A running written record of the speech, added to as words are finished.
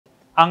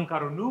Ang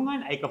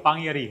karunungan ay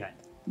kapangyarihan.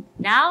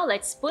 Now,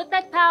 let's put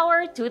that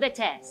power to the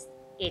test.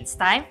 It's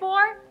time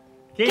for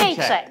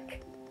K-Check!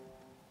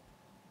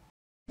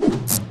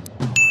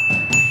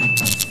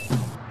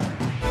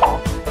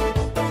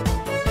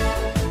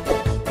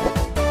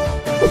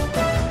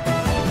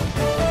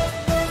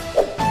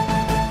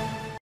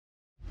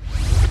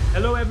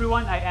 Hello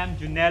everyone, I am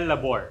Junel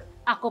Labor.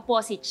 Ako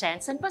po si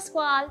Chenson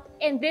Pascual,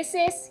 and this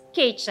is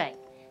K-Check,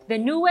 the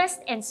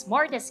newest and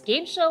smartest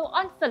game show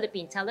on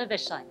Philippine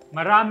television.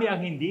 Marami ang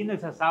hindi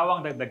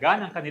nagsasawang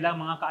dagdagan ang kanilang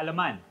mga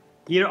kaalaman.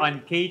 Here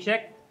on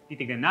K-Check,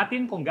 titignan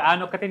natin kung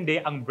gaano katindi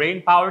ang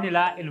brain power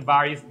nila in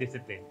various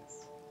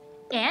disciplines.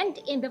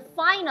 And in the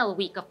final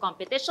week of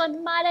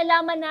competition,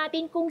 malalaman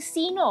natin kung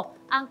sino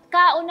ang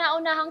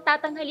kauna-unahang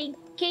tatanghaling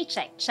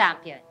K-Check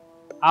champion.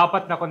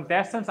 4 na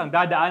contestants ang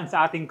dadaan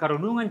sa ating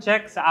karunungan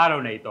check sa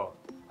araw na ito.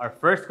 Our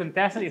first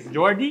contestant is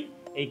Jordy,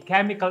 a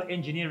chemical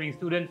engineering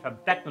student from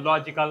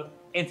Technological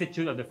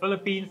Institute of the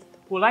Philippines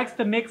who likes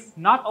to mix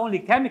not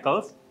only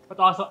chemicals but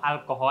also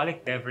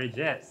alcoholic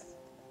beverages.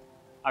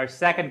 Our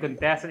second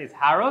contestant is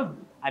Harold,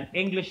 an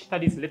English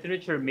Studies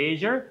Literature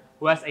major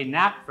who has a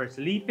knack for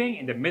sleeping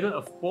in the middle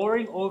of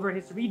poring over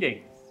his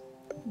readings.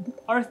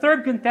 Our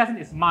third contestant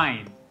is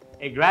Mine,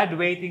 a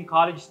graduating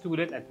college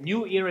student at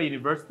New Era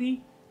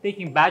University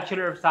taking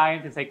Bachelor of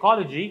Science in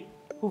Psychology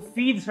who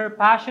feeds her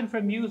passion for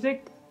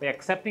music by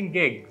accepting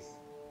gigs.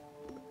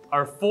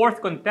 Our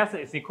fourth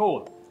contestant is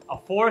Nicole, a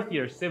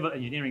fourth-year civil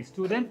engineering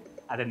student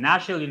at the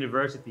National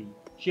University.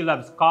 She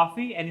loves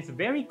coffee and is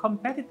very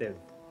competitive.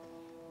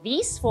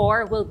 These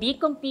 4 will be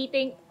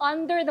competing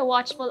under the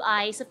watchful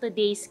eyes of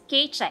today's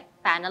K-Check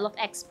panel of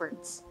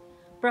experts.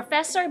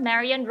 Professor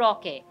Marian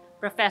Roque,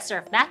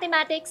 Professor of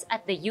Mathematics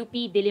at the UP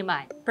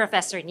Diliman.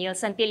 Professor Neil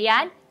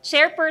Santillan,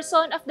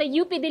 Chairperson of the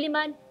UP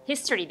Diliman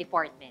History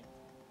Department.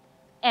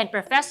 And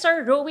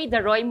Professor Rowie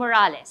Daroy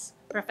Morales,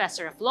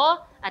 Professor of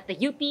Law at the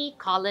UP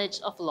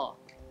College of Law.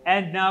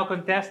 And now,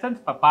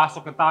 contestants,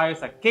 papasok na tayo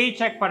sa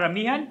K-Check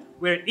Paramihan,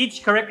 where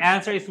each correct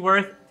answer is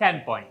worth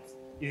 10 points.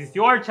 This is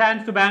your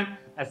chance to bank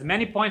as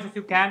many points as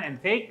you can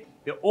and take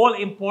the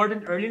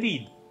all-important early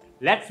lead.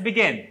 Let's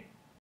begin!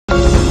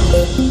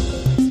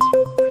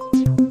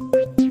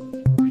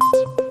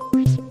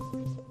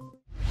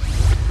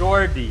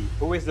 Jordy,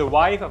 who is the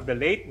wife of the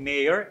late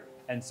Mayor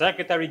and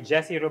Secretary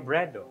Jesse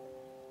Robredo.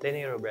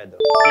 Lenny Robredo.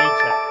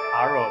 K-Check,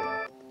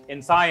 Harold. In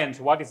science,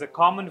 what is a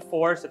common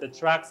force that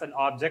attracts an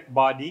object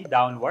body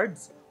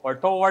downwards or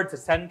towards the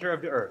center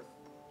of the Earth?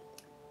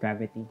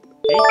 Gravity.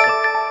 K-Check,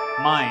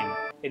 Mine.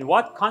 In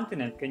what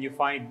continent can you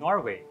find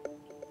Norway?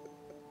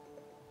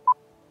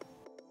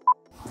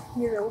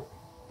 Europe.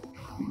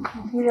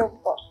 Europe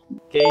po.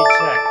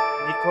 K-Check,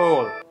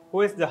 Nicole,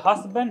 who is the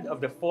husband of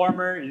the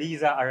former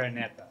Liza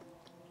Araneta.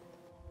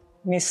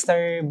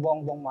 Mr.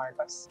 Bongbong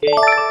Marcos.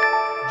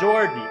 K-Check,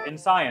 Jordy, in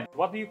science,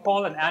 what do you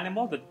call an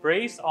animal that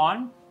preys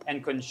on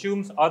and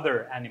consumes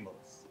other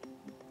animals?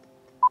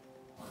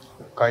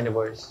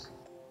 Carnivores.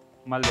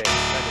 Mali,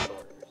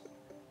 predators.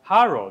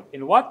 Harold,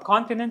 in what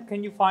continent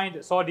can you find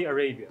Saudi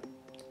Arabia?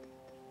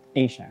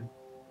 Asia.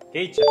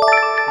 K-Check,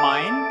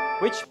 Mine,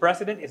 which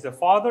president is the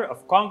father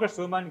of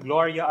Congresswoman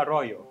Gloria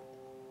Arroyo?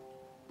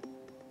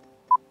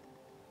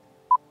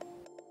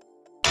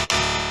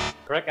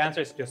 Correct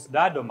answer is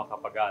Diosdado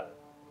Macapagal.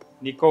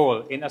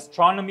 Nicole, in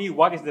astronomy,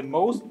 what is the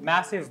most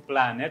massive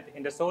planet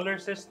in the solar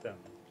system?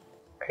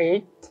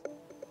 Earth.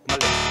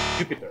 Mali,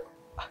 Jupiter.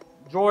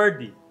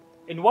 Jordy,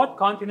 in what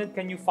continent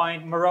can you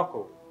find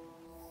Morocco?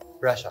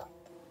 Russia.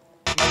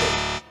 Mali,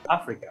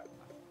 Africa.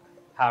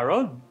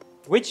 Harold,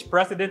 which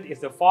president is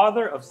the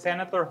father of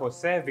Senator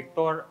Jose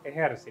Victor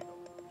Ejercito?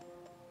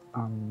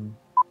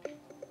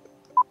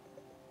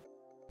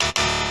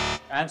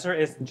 Answer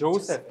is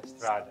Joseph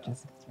Estrada.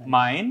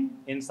 Mine,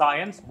 in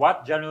science,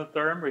 what general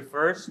term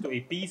refers to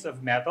a piece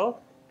of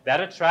metal that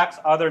attracts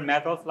other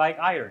metals like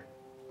iron?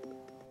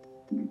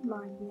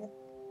 Magnet.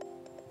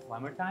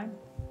 One more time.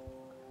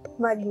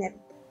 Magnet.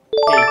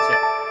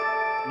 K-Check.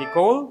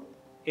 Nicole,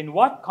 in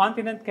what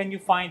continent can you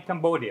find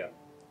Cambodia?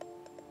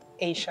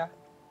 Asia.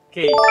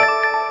 K-Check.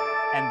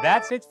 And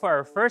that's it for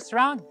our first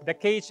round, the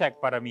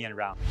K-Check Paramihan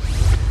round.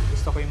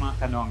 Gusto ko yung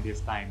mga tanong this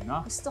time,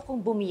 no? Gusto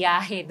kong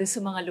bumiyahe doon sa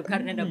mga lugar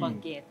na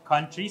nabanggit.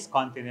 Countries,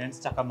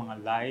 continents, tsaka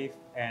mga life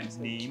and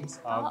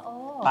names of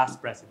Oo. past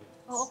presidents.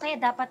 Oo, kaya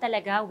dapat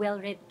talaga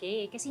well-read ka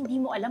eh. Kasi hindi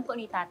mo alam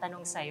kung ano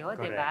itatanong sa'yo,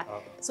 di ba?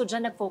 Oo. So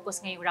dyan nag-focus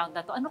ngayong round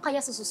na to. Ano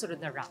kaya sa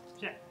susunod na round?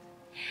 Check.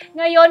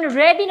 Ngayon,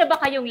 ready na ba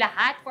kayong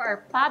lahat for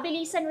our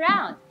pabilisan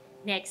round?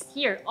 Next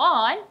here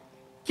on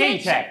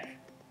K-Check!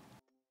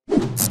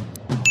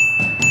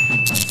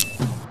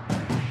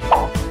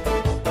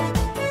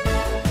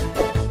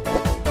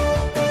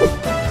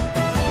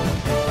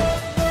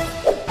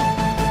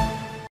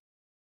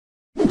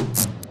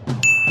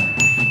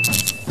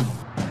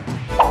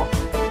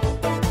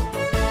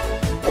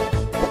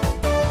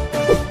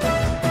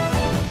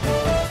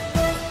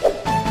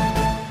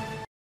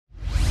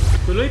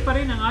 Tuloy pa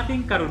rin ang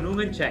ating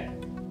karunungan check.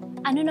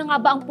 Ano na nga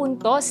ba ang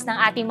puntos ng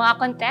ating mga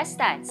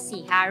contestants?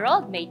 Si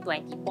Harold may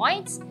 20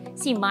 points,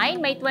 Si Mine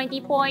may 20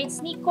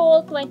 points,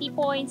 Nicole 20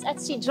 points, at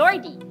si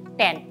Jordy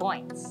 10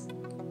 points.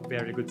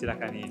 Very good sila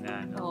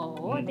kanina. No?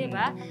 Oo, di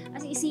ba?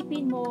 Kasi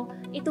isipin mo,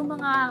 itong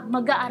mga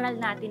mag-aaral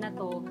natin na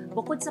to,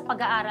 bukod sa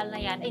pag-aaral na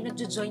yan, ay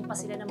nagjo-join pa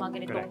sila ng mga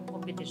ganitong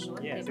competition,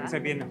 Yes, di ba? ibig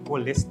sabihin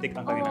holistic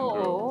ang kanilang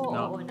growth.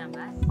 No? Oo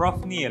naman.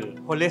 Prof. Neil,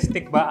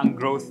 holistic ba ang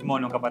growth mo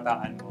nung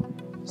kabataan mo?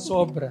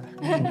 Sobra.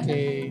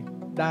 Okay.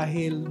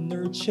 Dahil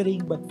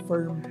nurturing but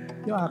firm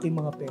yung aking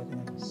mga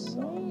parents.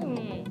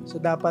 So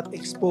dapat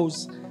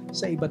expose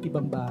sa iba't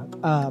ibang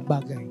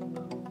bagay.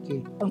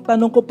 Okay. Ang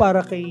tanong ko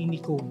para kay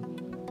Nicole.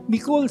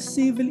 Nicole,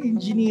 civil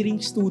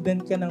engineering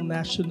student ka ng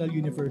National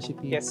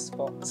University. Yes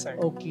po, sir.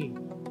 Okay.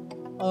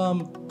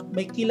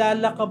 May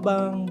kilala ka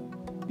bang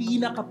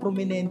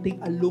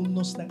pinaka-prominenteng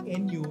alumnus ng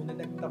NU na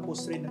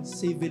nagtapos rin ng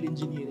civil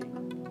engineering?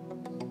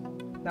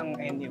 Ng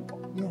NU po.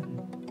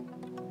 Yan.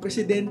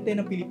 Presidente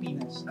ng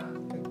Pilipinas.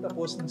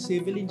 Nagtapos ng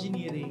civil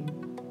engineering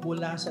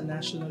mula sa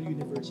National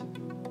University.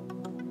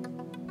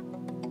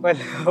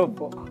 Wala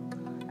po.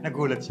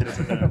 Nagulat sila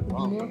sa tanong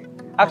mo.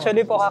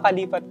 Actually po,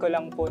 kakalipat ko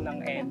lang po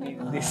ng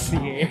NU this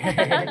year.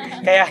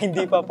 Kaya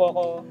hindi pa po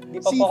ako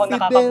nakakapasok. Si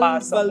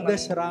Fidel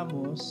Valdez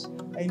Ramos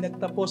ay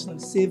nagtapos ng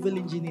civil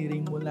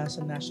engineering mula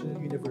sa National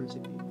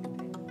University.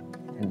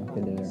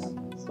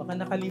 Baka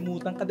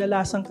nakalimutan.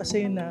 Kadalasan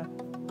kasi na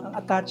ang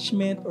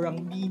attachment or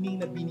ang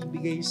meaning na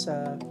binibigay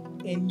sa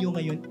NU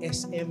ngayon,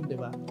 SM, di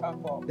ba?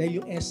 Opo. Dahil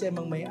yung SM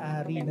ang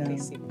may-ari ng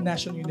NTC.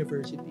 National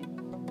University.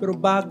 Pero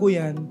bago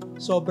yan,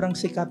 sobrang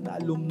sikat na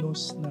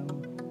alumnus ng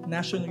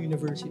National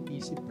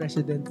University si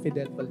President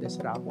Fidel Valdez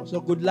Ramos.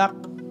 So good luck.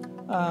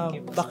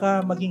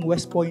 Baka maging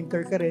West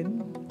Pointer ka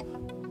rin,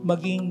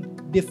 maging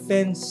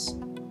Defense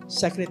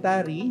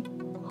Secretary,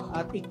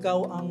 at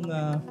ikaw ang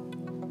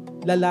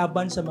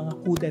lalaban sa mga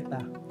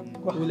kudeta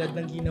tulad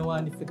ng ginawa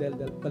ni Fidel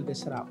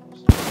Valdez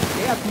Ramos.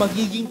 At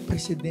magiging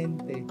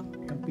presidente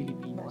ng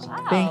Pilipinas.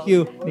 Wow. Thank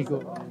you, Nico.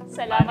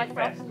 Salamat,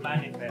 Prof.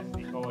 Manifest,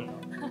 Nicole.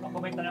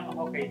 Ako may tanong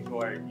ako kay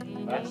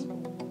Jordy.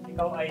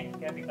 Ikaw ay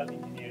chemical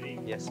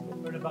engineering. Yes po.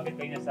 Pero nabanggit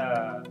kayo na sa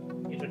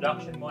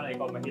introduction mo na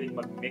ikaw mahilig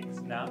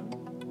mag-mix ng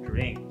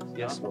drinks.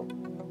 Yes no? po.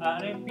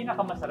 Ano yung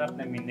pinakamasarap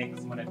na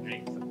minix mo na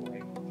drink sa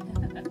buhay mo?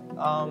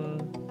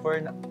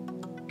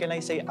 Can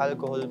I say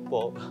alcohol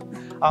po?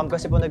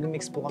 Kasi po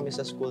nag-mix po kami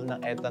sa school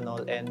ng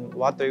ethanol and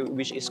water,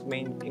 which is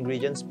main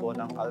ingredients po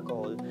ng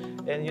alcohol.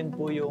 And yun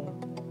po yung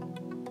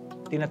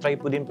tinatry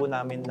po din po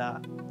namin na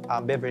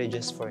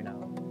beverages for now.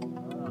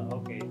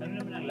 Okay.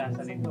 Ano naman ang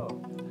lasa nito?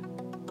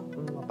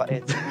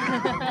 Mapait.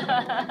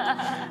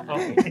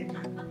 Okay.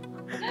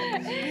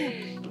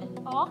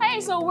 Okay,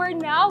 so we're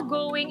now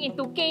going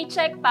into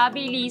K-Check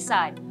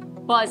pabilisan.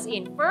 Buzz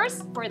in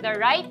first for the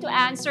right to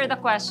answer the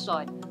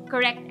question.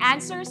 Correct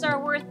answers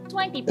are worth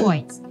 20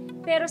 points.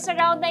 Pero sa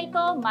round na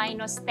ito,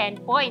 minus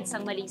 10 points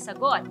ang maling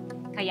sagot.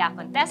 Kaya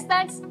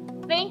contestants,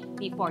 think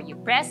before you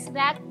press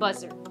that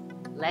buzzer.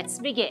 Let's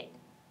begin.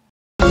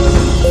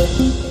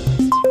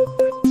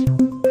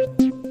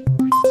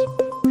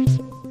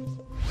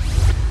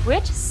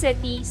 Which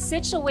city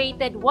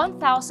situated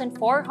 1,400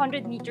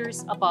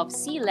 meters above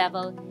sea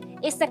level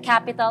is the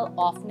capital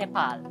of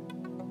Nepal?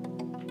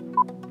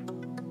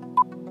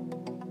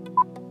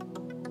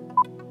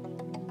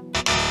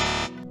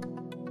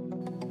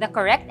 The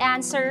correct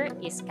answer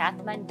is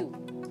Kathmandu.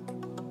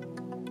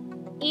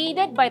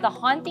 Aided by the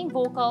haunting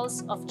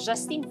vocals of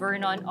Justin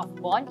Vernon of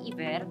Bon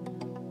Iver,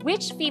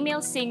 which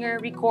female singer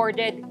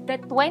recorded the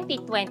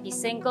 2020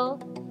 single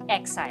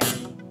Exile?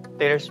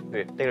 Taylor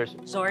Swift.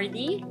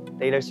 Jordy?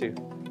 Taylor Swift.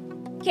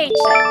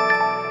 K-check.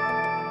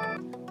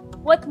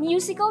 What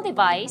musical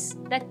device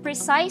that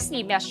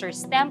precisely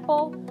measures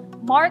tempo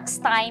marks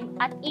time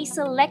at a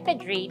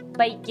selected rate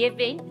by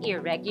giving a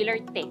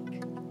regular tick?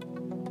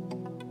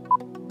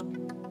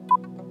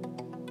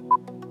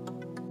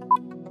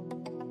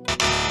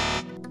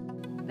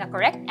 The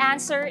correct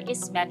answer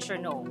is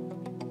metronome.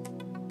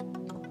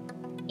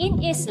 In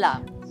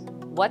Islam,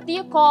 what do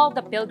you call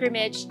the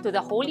pilgrimage to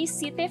the holy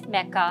city of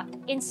Mecca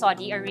in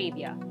Saudi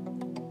Arabia?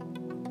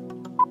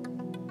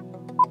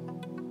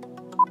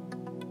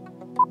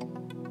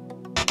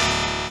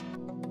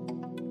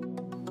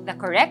 The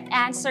correct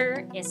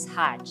answer is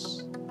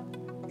Hajj.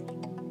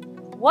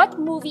 What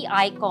movie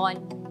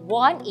icon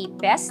won a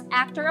Best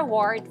Actor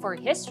award for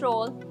his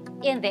role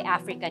in The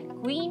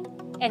African Queen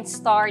and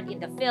starred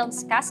in the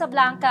films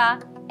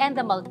Casablanca and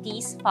The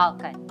Maltese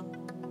Falcon?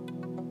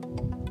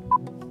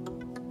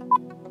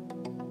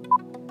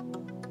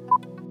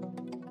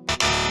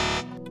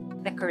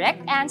 The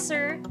correct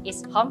answer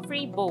is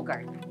Humphrey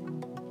Bogart.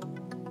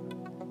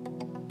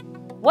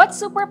 What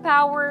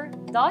superpower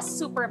does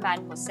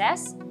Superman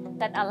possess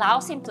that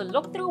allows him to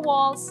look through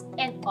walls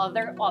and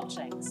other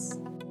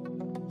objects?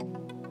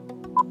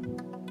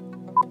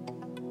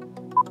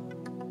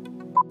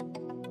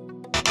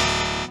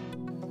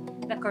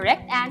 The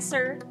correct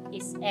answer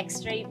is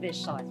X-ray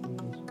vision.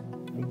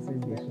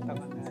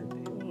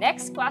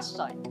 Next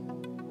question.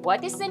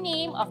 What is the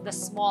name of the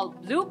small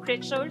blue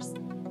creatures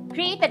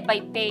created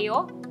by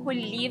Peo who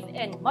live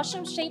in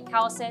mushroom-shaped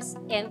houses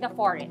in the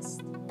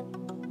forest?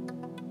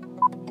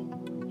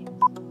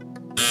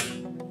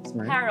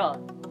 Smurf.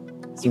 Harold,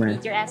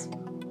 Smurf. repeat your answer.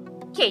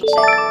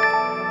 K-check.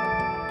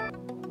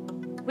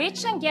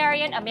 Which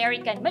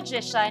Hungarian-American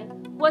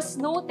magician was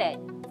noted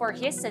for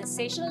his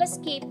sensational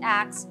escape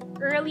acts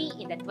early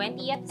in the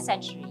 20th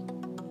century?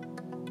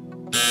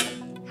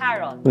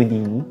 Harold.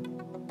 Houdini.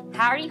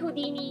 Harry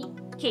Houdini,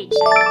 K-check.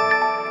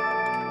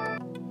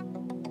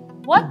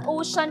 What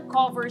ocean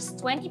covers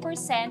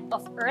 20%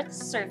 of Earth's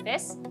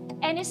surface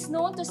and is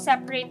known to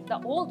separate the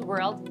Old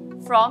World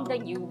from the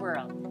New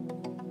World?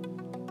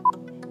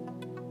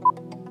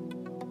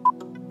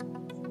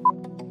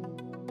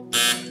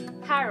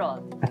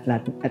 Harold.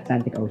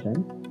 Atlantic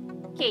Ocean.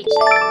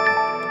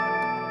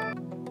 K-check.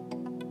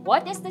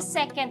 What is the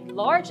second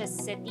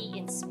largest city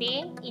in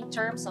Spain in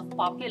terms of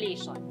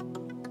population?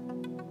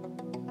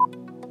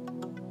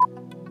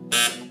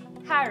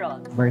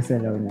 Harold.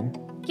 Barcelona.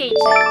 K-check.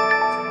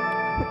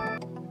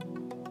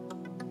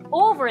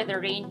 Over the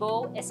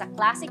Rainbow is a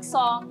classic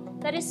song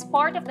that is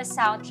part of the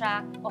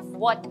soundtrack of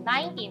what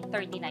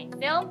 1939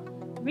 film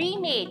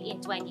remade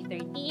in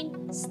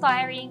 2013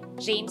 starring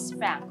James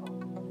Franco?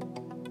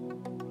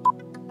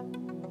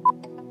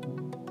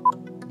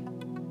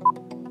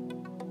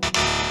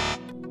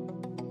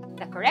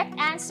 The correct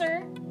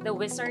answer, The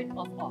Wizard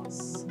of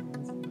Oz.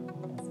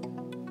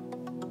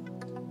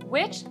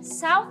 Which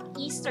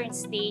southeastern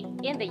state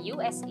in the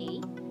USA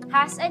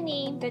has a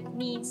name that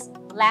means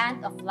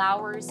land of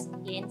flowers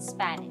in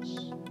Spanish?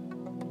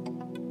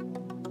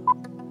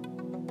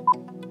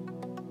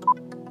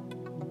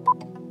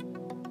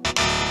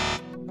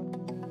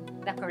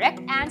 The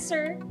correct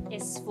answer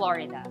is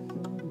Florida.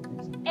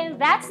 And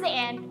that's the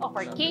end of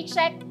our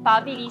K-Check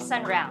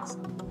Pabilisan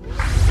rounds.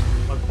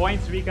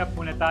 Mag-points recap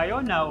muna tayo.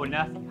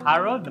 Nauna si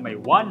Harold na may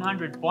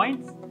 100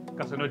 points,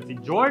 kasunod si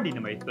Jordy na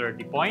may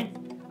 30 points,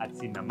 at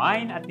si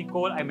Namain at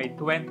Nicole ay may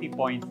 20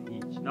 points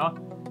each, no?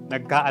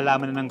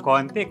 Nagkaalaman na ng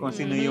konti kung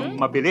sino yung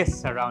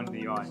mabilis sa round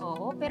na yun.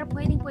 Oo, pero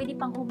pwede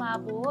pang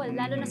humabol,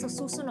 lalo na sa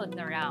susunod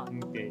na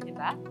round. Okay.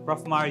 Diba?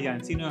 Prof. Marian,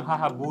 sino yung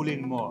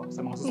hahabulin mo sa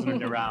mga susunod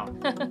na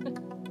round?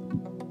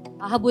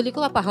 Hahabulin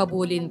ko,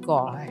 papahabulin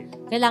ko. Ay.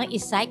 Kailangan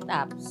i-psych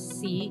up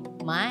si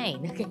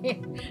Mine.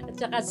 Okay? At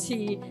saka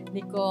si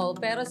Nicole.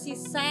 Pero si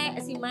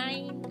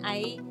Mine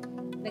ay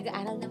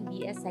nag-aaral ng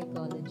BS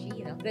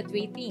Psychology, no?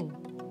 Graduating.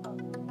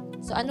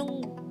 So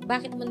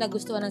bakit mo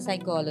nagustuhan ng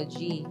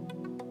psychology?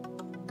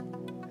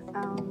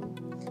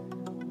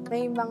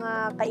 May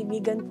mga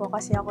kaibigan po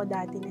kasi ako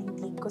dati na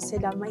hindi ko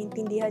sila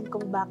maintindihan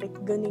kung bakit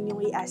ganun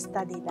yung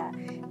i-asta nila.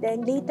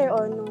 Then later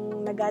on,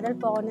 nung nag-aral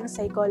po ako ng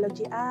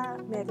psychology,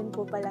 meron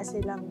po pala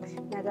silang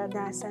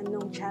naranasan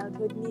nung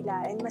childhood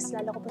nila and mas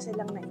lalo ko po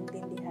silang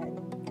naintindihan.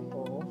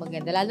 Oo,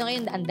 maganda. Lalo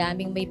ngayon, ang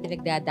daming may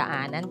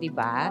pinagdadaanan, di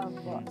ba?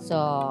 Opo. So,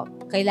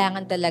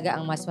 kailangan talaga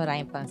ang mas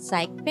maraming pang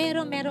psych.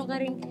 Pero meron ka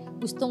rin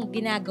gustong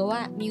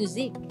ginagawa,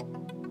 music.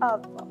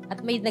 Opo.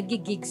 At may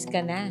nagigigs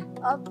ka na.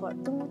 Opo.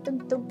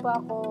 Tumutugtog po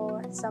ako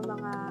sa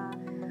mga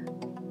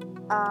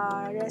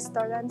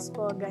restaurants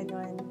po,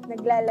 ganun.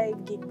 Nagla-live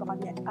gig po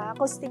kami.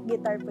 Acoustic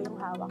guitar po yung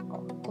hawak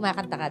ko.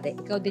 Kumakanta ka din.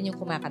 Ikaw din yung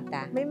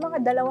kumakanta. May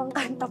mga 2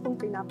 kanta pong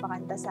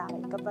pinapakanta sa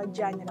akin kapag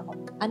genre ako.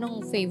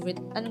 Anong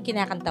favorite? Anong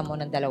kinakanta mo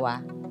ng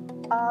dalawa?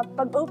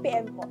 Pag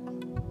OPM po.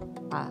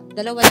 2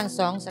 lang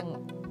songs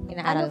ang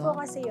inaaral Ano po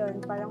mo? kasi yun?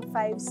 Parang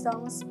 5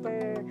 songs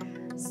per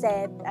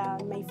set.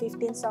 May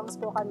 15 songs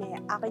po kami.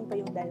 Akin po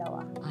yung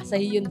 2.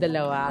 Sa'yo yung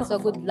 2. So,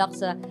 good luck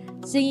sa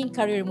singing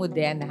career mo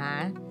din,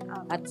 ha?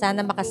 At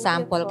sana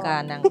makasample po.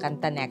 ka ng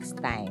kanta next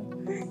time.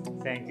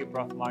 Thank you,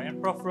 Prof.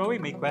 Marian. Prof. Roy,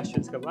 may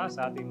questions ka ba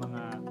sa ating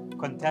mga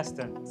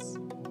contestants?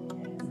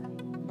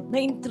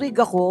 Na-intrigue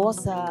ako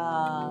sa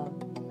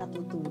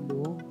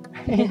natutulog.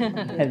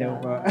 Hello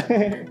po.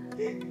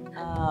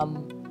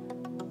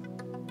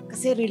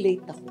 Kasi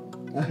relate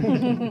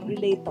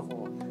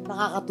ako.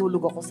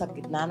 Nakakatulog ako sa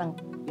gitna ng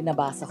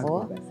binabasa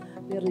ko.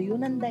 Pero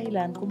yun ang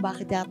dahilan kung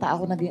bakit yata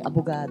ako naging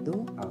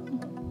abogado.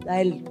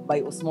 Dahil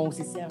by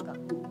osmosis yan.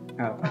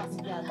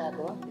 Pasok yata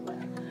to.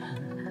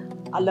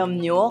 Alam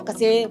nyo,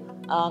 kasi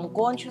ang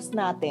conscious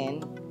natin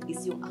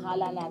is yung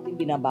akala natin,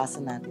 binabasa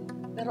natin.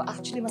 Pero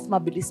actually, mas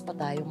mabilis pa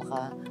tayo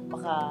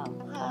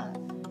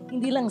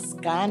hindi lang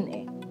scan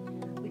eh.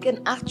 We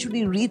can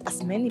actually read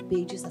as many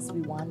pages as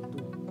we want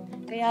to.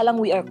 Kaya lang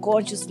we are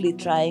consciously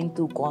trying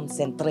to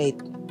concentrate.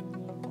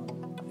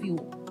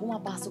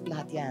 Pumapasok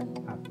lahat yan.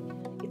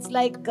 It's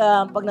like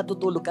pag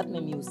natutulog ka at may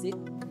music,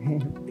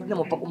 tignan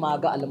mo, pag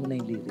umaga, alam mo na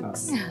yung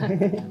lyrics.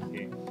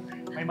 Okay.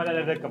 May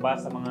malalagdag ka ba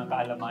sa mga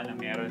kaalaman na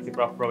meron si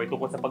Prof. Roy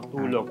tungkol sa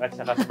pagtulog at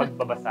saka sa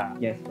pagbabasa?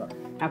 Yes po.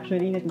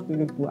 Actually,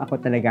 natutulog po ako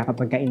talaga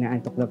kapag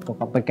inaantok na po.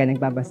 Kapag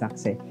nagbabasa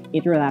kasi,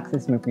 it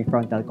relaxes my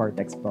prefrontal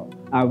cortex po,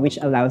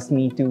 which allows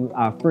me to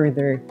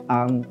further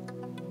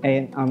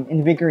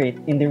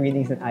invigorate in the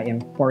readings that I am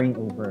poring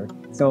over.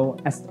 So,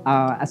 as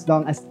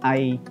long as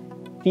I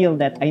feel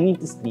that I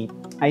need to sleep,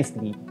 I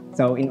sleep.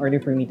 So, in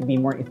order for me to be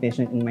more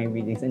efficient in my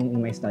readings and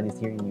in my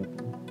studies here in UP.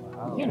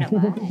 Wow.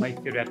 May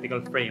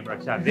theoretical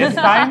framework siya. This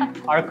time,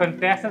 our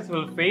contestants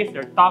will face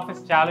their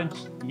toughest challenge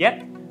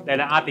yet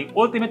dahil ang ating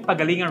ultimate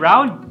pagalingan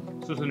round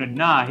susunod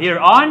na here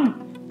on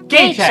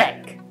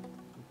K-Check!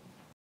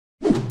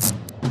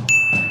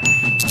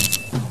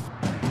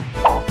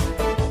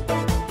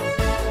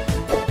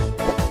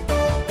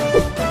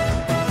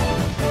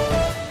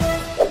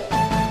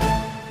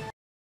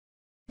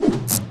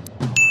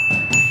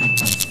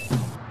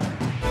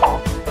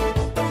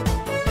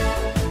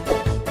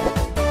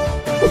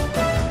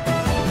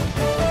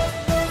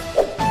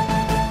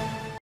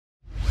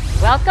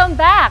 Welcome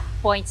back!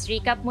 Points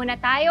recap muna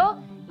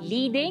tayo.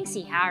 Leading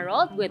si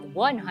Harold with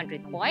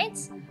 100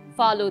 points,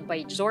 followed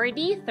by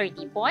Jordy,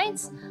 30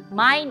 points,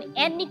 mine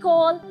and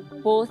Nicole,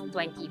 both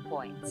 20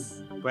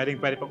 points. Pwede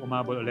pang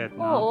umabol ulit,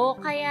 no? Oo,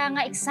 kaya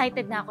nga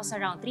excited na ako sa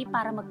round 3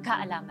 para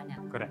magkaalaman na.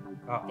 Correct.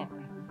 Oo.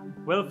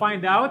 We'll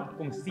find out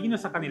kung sino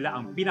sa kanila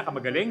ang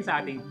pinakamagaling sa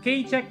ating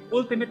K-Check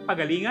Ultimate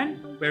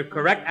Pagalingan, where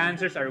correct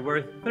answers are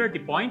worth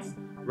 30 points,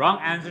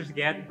 wrong answers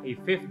get a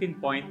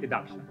 15-point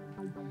deduction.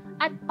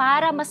 At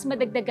para mas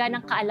madagdagan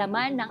ang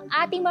kaalaman ng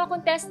ating mga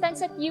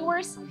contestants at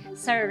viewers,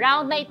 sa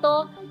round na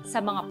ito,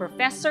 sa mga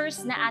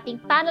professors na ating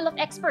panel of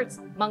experts,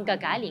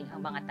 manggagaling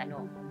ang mga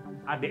tanong.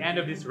 At the end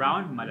of this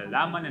round,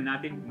 malalaman na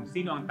natin kung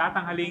sino ang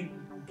tatanghaling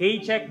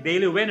K-Check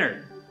Daily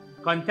Winner.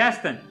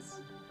 Contestants,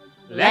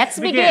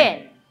 let's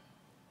begin!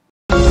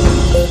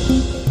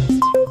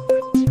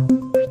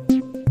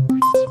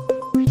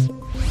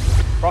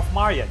 Prof.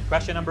 Marian,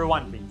 question number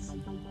 1, please.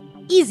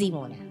 Easy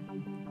muna.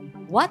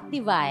 What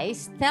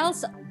device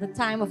tells the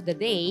time of the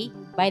day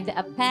by the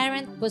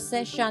apparent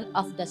position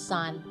of the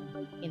sun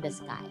in the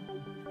sky?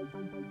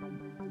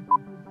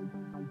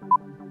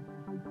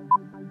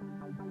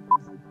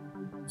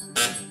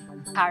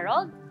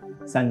 Harold?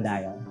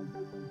 Sundial.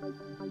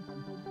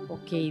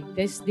 Okay,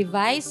 this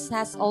device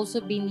has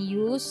also been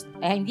used,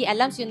 hindi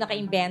alam sino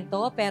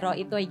naka-imbento, pero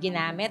ito ay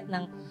ginamit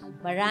ng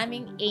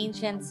maraming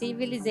ancient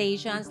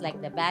civilizations like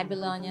the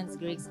Babylonians,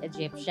 Greeks,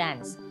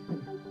 Egyptians.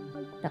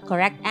 The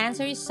correct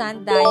answer is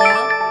sundial.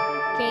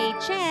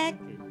 K-check.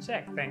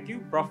 Check. Thank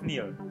you. Prof.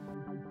 Neil.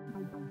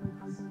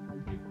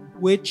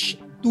 Which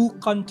two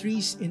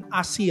countries in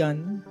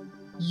ASEAN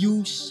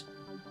use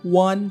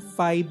one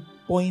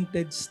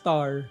 5-pointed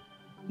star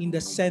in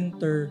the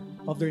center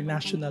of their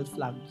national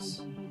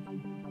flags?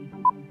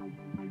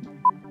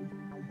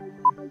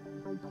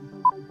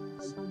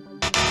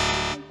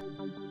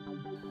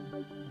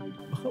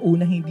 Baka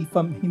una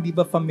hindi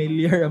ba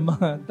familiar ang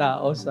mga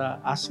tao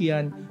sa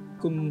ASEAN?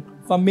 Kung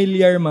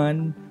familiar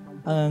man,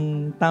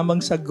 ang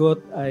tamang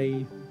sagot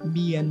ay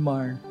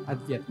Myanmar at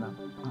Vietnam.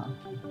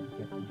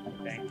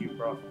 Thank you,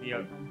 Prof.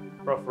 Neil.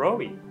 Prof.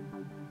 Rowie.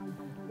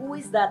 Who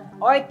is that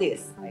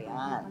artist?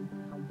 Ayan.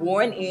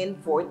 Born in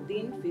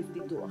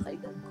 1452,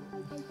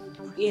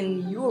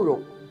 in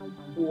Europe,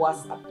 who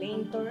was a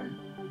painter,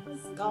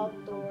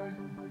 sculptor,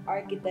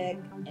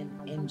 architect, and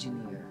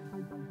engineer.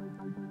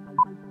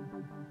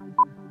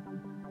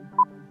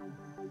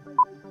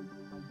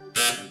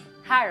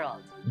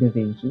 Harold. Da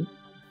Vinci.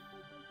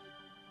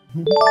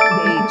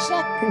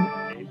 K-check.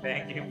 Okay,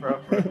 thank you,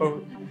 Prof.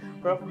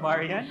 Prof.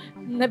 Marian.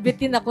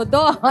 Nabitin ako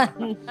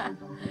doon.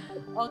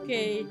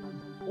 Okay.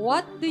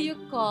 What do you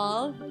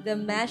call the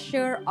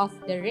measure of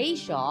the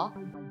ratio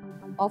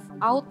of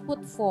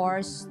output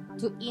force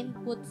to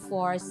input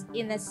force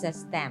in a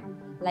system,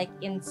 like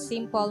in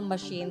simple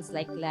machines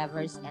like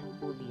levers and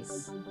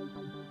pulleys?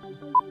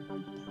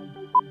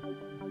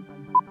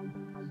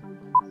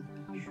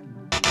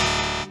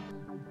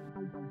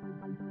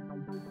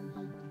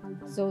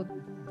 So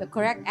the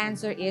correct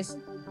answer is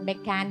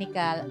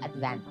mechanical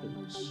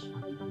advantage.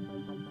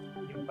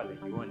 Yung pala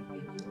yun.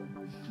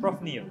 Prof.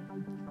 Neil.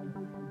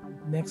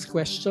 Next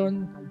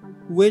question.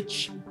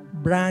 Which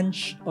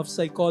branch of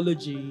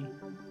psychology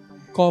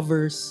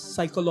covers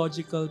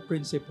psychological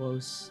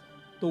principles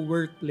to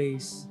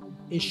workplace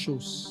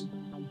issues?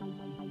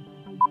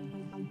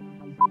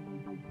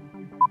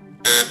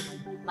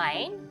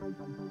 Mine?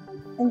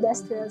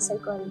 Industrial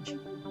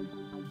psychology.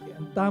 Okay,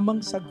 ang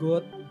tamang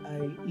sagot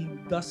ay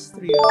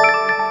industrial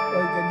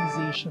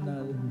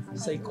organizational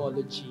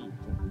psychology.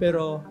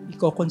 Pero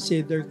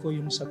i-consider ko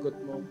yung sagot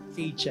mo.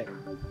 K-check.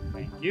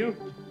 Thank you.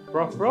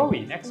 Prof.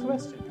 Rowie, next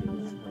question.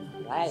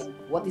 Right.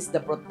 What is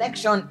the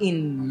protection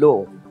in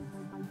law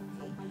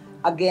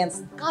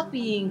against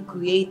copying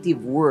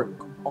creative work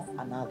of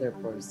another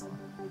person?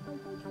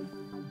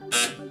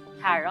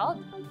 Harold?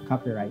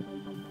 Copyright.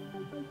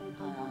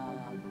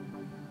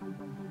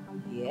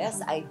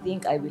 Yes, I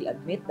think I will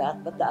admit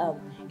that, but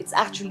it's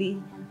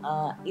actually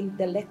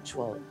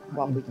intellectual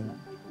property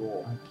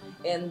law.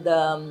 And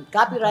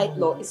copyright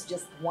law is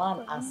just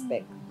one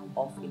aspect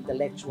of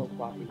intellectual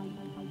property.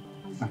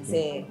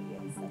 Say,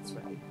 yes, that's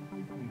right.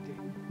 Okay.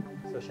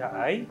 So siya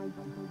ay?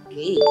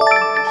 Okay.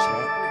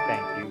 Check.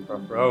 Thank you,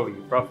 Prof. Rowie.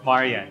 Prof.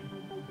 Marian.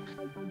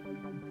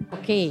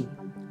 Okay.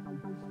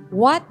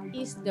 What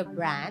is the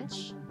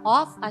branch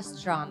of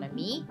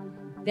astronomy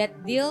that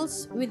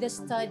deals with the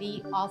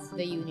study of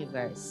the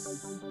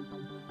universe?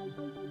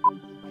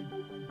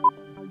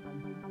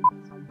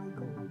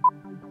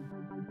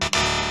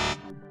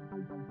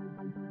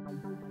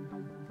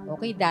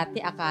 Okay, dati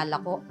akala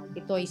ko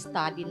ito ay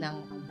study ng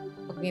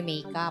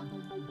pagme-makeup,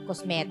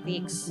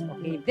 cosmetics.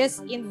 Okay, this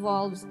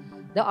involves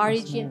the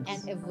origin and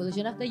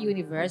evolution of the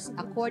universe.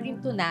 According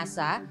to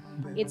NASA,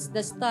 it's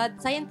the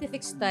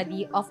scientific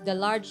study of the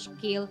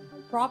large-scale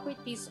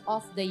properties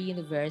of the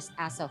universe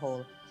as a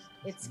whole.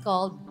 It's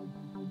called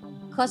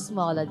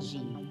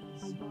cosmology.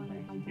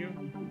 Thank you.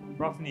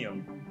 Prof. Neil.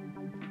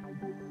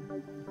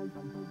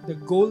 The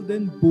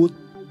Golden Boot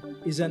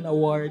is an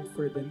award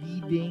for the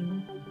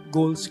leading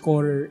goal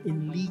scorer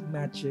in league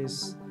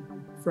matches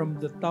from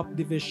the top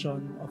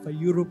division of a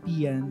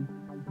European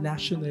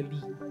National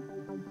League?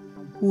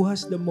 Who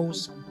has the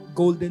most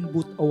Golden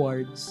Boot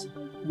awards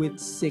with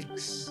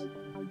 6?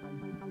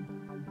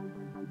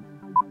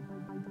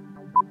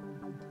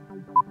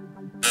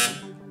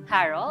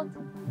 Harold?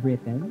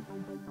 Britain.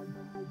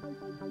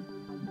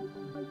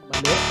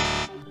 Mali.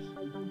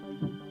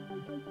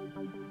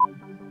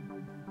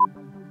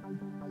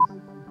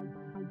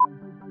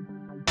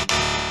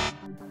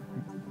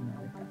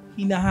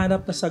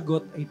 Hinahanap na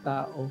sagot ay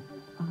tao.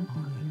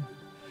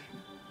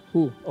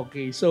 Who?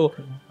 Okay, so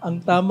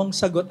ang tamang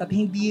sagot at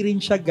hindi rin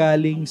siya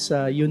galing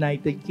sa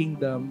United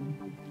Kingdom,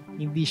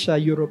 hindi siya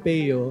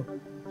Europeo,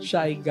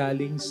 siya ay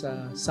galing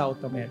sa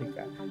South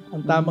America.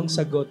 Ang tamang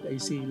sagot ay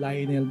si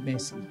Lionel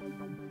Messi.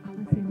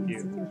 Thank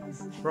you.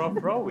 Prof.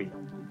 Rowie.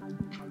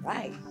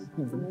 Right.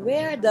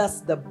 Where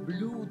does the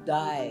blue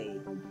dye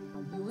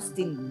used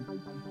in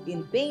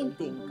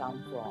painting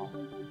come from?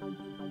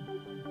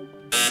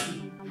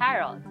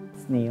 Harold?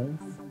 Snails.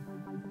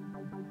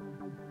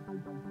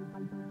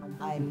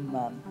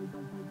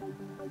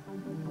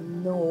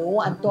 No,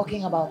 I'm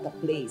talking about the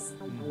place.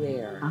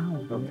 Where?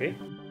 Okay.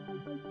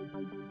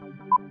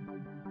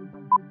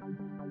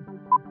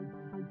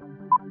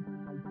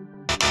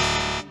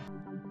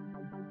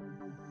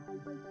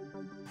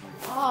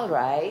 All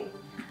right.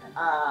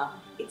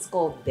 It's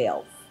called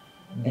Delft,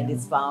 and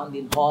it's found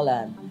in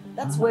Holland.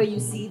 That's where you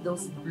see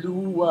those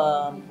blue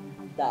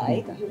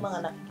dye, yung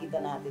mga nakikita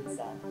natin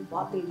sa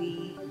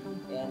pottery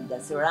and the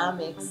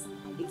ceramics.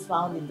 It's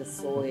found in the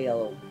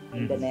soil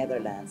in the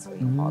Netherlands or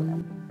in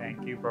Holland.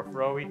 Thank you, Prof.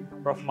 Rowie.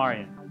 Prof.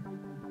 Marian.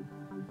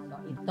 So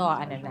ito,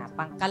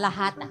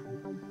 pangkalahatan.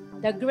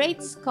 The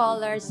great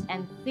scholars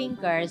and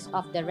thinkers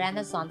of the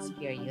Renaissance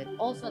period,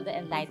 also the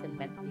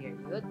Enlightenment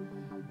period,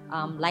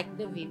 like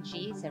Da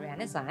Vinci sa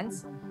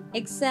Renaissance,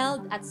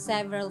 excelled at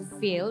several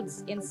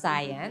fields in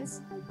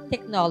science,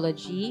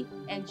 technology,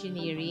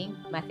 engineering,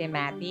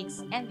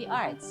 mathematics, and the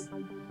arts.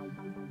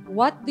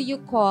 What do you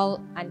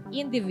call an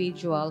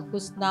individual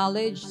whose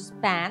knowledge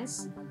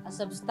spans a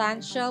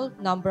substantial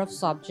number of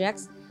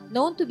subjects,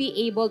 known to be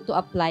able to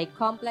apply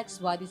complex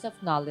bodies of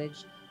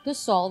knowledge to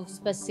solve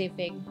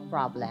specific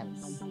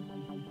problems?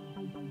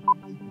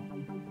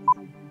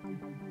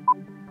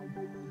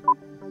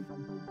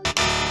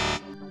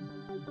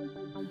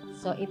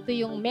 So ito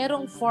yung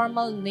merong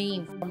formal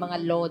name for mga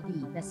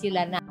lodi na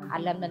sila na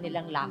alam na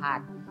nilang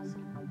lahat.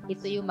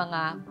 Ito yung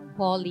mga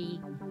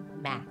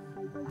polymath.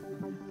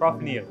 Prof.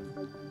 Neil.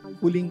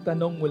 Huling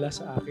tanong mula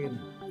sa akin.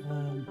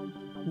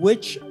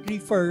 Which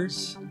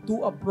refers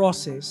to a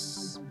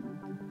process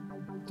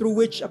through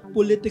which a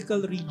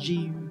political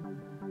regime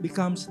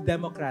becomes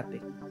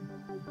democratic,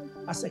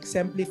 as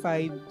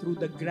exemplified through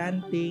the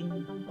granting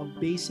of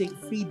basic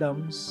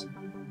freedoms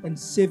and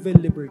civil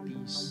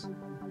liberties,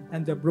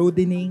 and the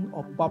broadening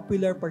of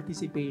popular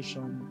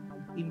participation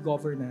in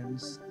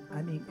governance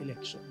and in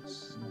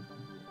elections.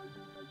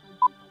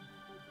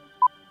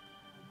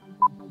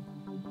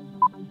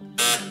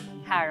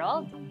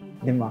 Harold?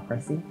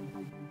 Democracy.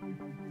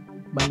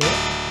 Mali.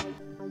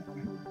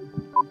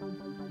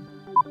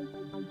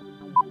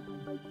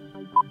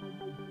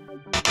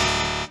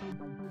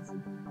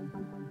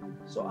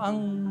 So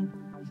ang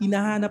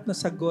hinahanap na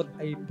sagot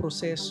ay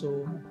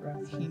proseso,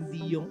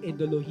 hindi yung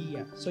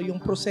ideolohiya. So yung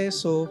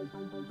proseso,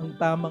 ang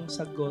tamang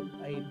sagot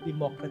ay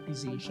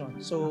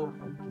democratization. So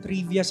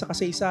trivia sa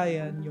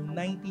kasaysayan, yung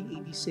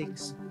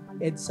 1986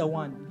 EDSA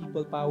 1,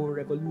 People Power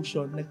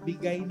Revolution,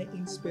 nagbigay ng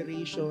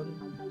inspiration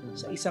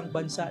sa isang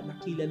bansa na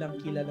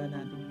kilalang-kilala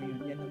natin ngayon,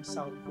 yan ang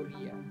South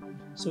Korea.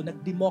 So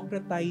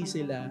nag-democratize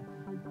sila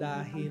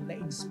dahil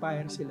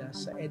na-inspire sila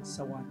sa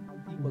EDSA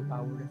 1, People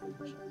Power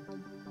Revolution.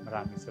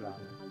 Maraming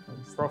salamat.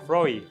 Prof.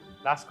 Rowie,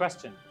 last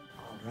question.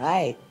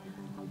 Alright.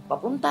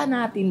 Papunta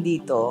natin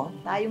dito,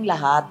 tayong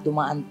lahat,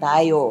 dumaan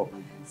tayo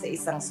sa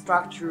isang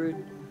structure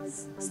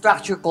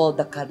called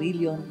the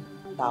Carillon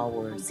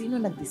Tower. Sino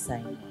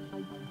nag-design?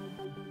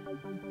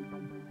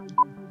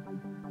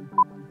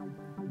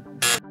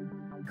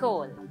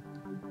 Cole?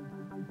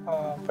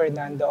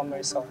 Fernando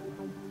Emerson.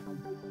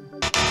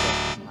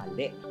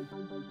 Mali.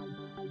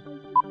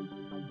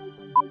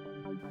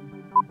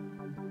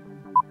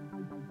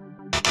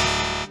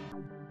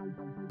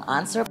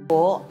 Answer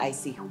po ay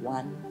si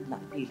Juan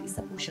Nakpil.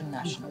 Isa po siyang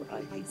national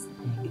artist.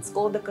 It's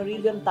called the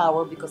Carillon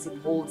Tower because it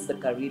holds the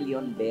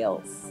Carillon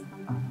bells.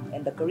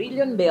 And the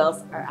Carillon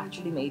bells are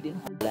actually made in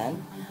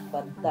Holland,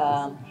 but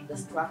the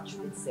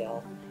structure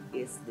itself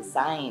is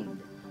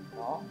designed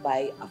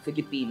by a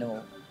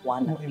Filipino,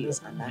 Juan Nakpil,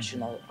 a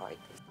national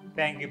artist.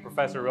 Thank you,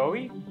 Professor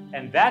Rowie.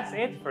 And that's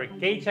it for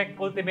K-Check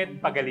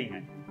Ultimate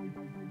Pagalingan.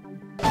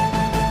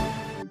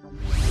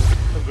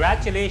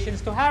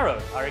 Congratulations to Harold,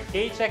 our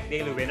K-Check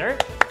Daily winner,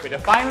 with a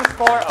final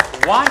score of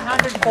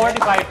 145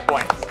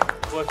 points.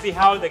 We'll see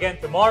Harold again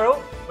tomorrow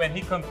when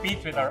he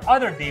competes with our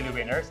other daily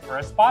winners for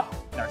a spot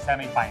in our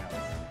semifinals.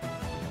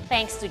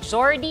 Thanks to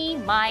Jordy,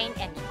 Mine,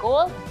 and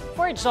Nicole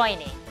for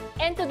joining,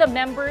 and to the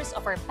members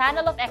of our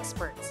panel of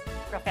experts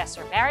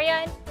Professor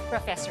Marian,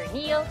 Professor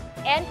Neil,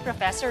 and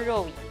Professor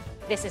Rowie.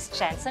 This is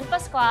Chenson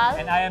Pascual.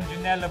 And I am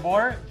Junel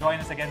Labor. Join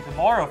us again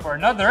tomorrow for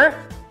another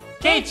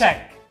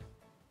K-Check!